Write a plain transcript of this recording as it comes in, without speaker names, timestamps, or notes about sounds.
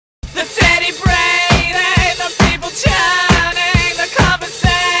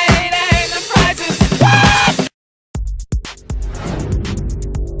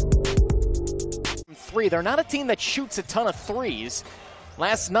They're not a team that shoots a ton of threes.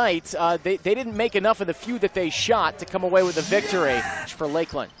 Last night, they didn't make enough of the few that they shot to come away with a victory for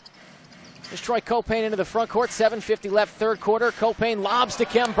Lakeland. There's Troy Caupain into the front court, 7:50 left, third quarter. Caupain lobs to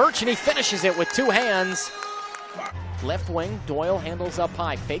Kem Birch, and he finishes it with two hands. Left wing, Doyle handles up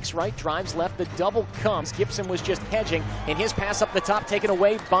high, fakes right, drives left, the double comes. Gibson was just hedging, and his pass up the top taken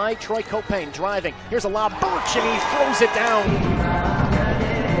away by Troy Caupain, driving. Here's a lob, Birch, and he throws it down.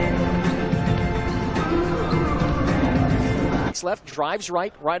 Left, drives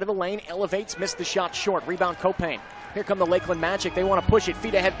right of the lane, elevates, missed the shot short. Rebound Caupain. Here come the Lakeland Magic. They want to push it.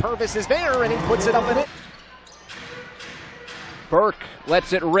 Feet ahead. Purvis is there, and he puts it up in it. Burke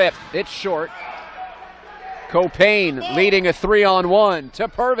lets it rip. It's short. Caupain leading a 3-on-1 to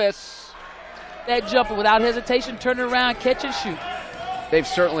Purvis. That jumper without hesitation, turn it around, catch and shoot. They've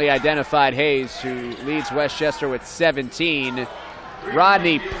certainly identified Hayes, who leads Westchester with 17.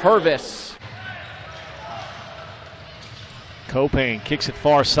 Rodney Purvis. Caupain kicks it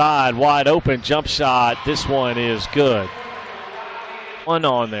far side, wide open, jump shot. This one is good. One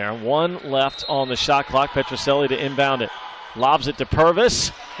on there, one left on the shot clock. Petroselli to inbound it. Lobs it to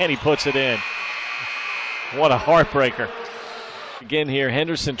Purvis, and he puts it in. What a heartbreaker. Again here,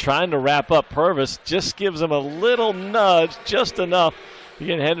 Henderson trying to wrap up Purvis, just gives him a little nudge, just enough to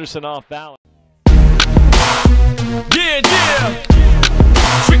get Henderson off balance. Yeah, yeah.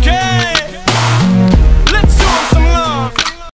 Tricky.